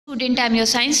Student, I am your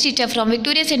science teacher from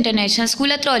Victorious International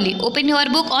School at Raleigh. Open your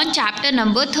book on chapter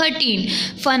number 13,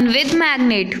 Fun with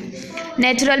Magnet.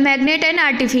 Natural magnet and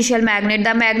artificial magnet.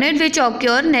 The magnet which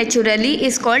occur naturally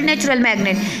is called natural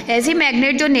magnet. ऐसी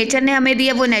magnet जो nature ने हमें दी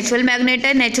है वो natural magnet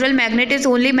है. Natural magnet is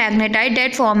only magnetite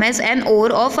that form as an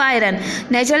ore of iron.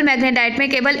 Natural magnetite में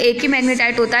केवल एक ही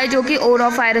magnetite होता है जो कि ore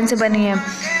of iron से बनी है.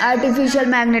 Artificial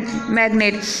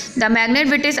magnet. The magnet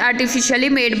which is artificially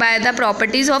made by the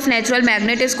properties of natural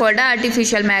magnet is called a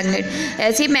artificial magnet.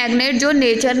 ऐसी magnet जो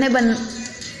nature ने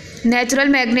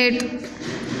natural magnet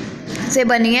से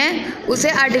बनी है उसे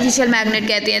आर्टिफिशियल मैग्नेट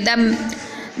कहते हैं.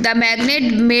 The magnet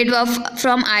made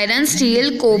from iron,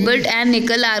 steel, cobalt and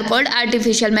निकल आर कॉल्ड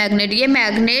आर्टिफिशियल मैग्नेट. ये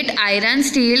मैग्नेट आयरन,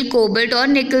 स्टील, कोबाल्ट और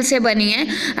निकल से बनी है.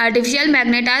 Artificial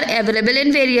magnet are available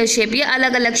in various shape. ये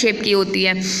अलग अलग शेप की होती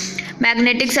है.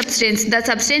 Magnetic substance. The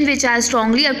substance which are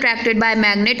strongly attracted by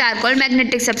magnet are called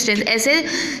magnetic substance. ऐसे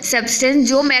सब्सटेंस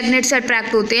जो मैग्नेट से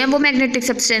अट्रैक्ट होते हैं वो मैग्नेटिक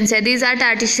सब्सटेंस है. These are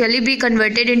artificially be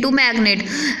converted into magnet.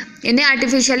 इन्हें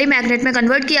आर्टिफिशियली मैग्नेट में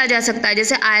कन्वर्ट किया जा सकता है.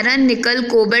 जैसे आयरन, निकल,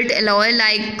 cobalt, alloy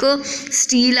like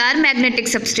steel are magnetic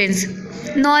substance.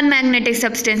 Non magnetic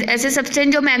substance. ऐसे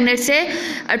सब्सटेंस जो मैग्नेट से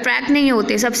अट्रैक्ट नहीं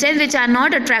होते. Substance which are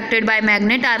not attracted by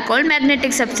magnet are called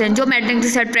magnetic substance. जो मैग्नेट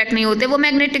से अट्रैक्ट नहीं होते वो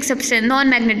magnetic substance, non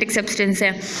magnetic substance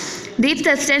है. These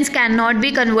substance can not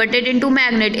be converted into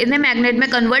magnet. इन्हें मैग्नेट में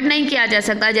कन्वर्ट नहीं किया जा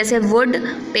सकता. जैसे would,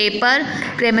 paper,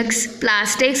 केमिक्स,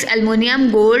 plastics, aluminium,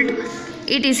 gold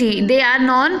etc. They are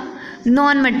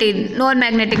non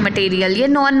magnetic material. ये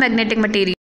नॉन मैग्नेटिक मटेरियल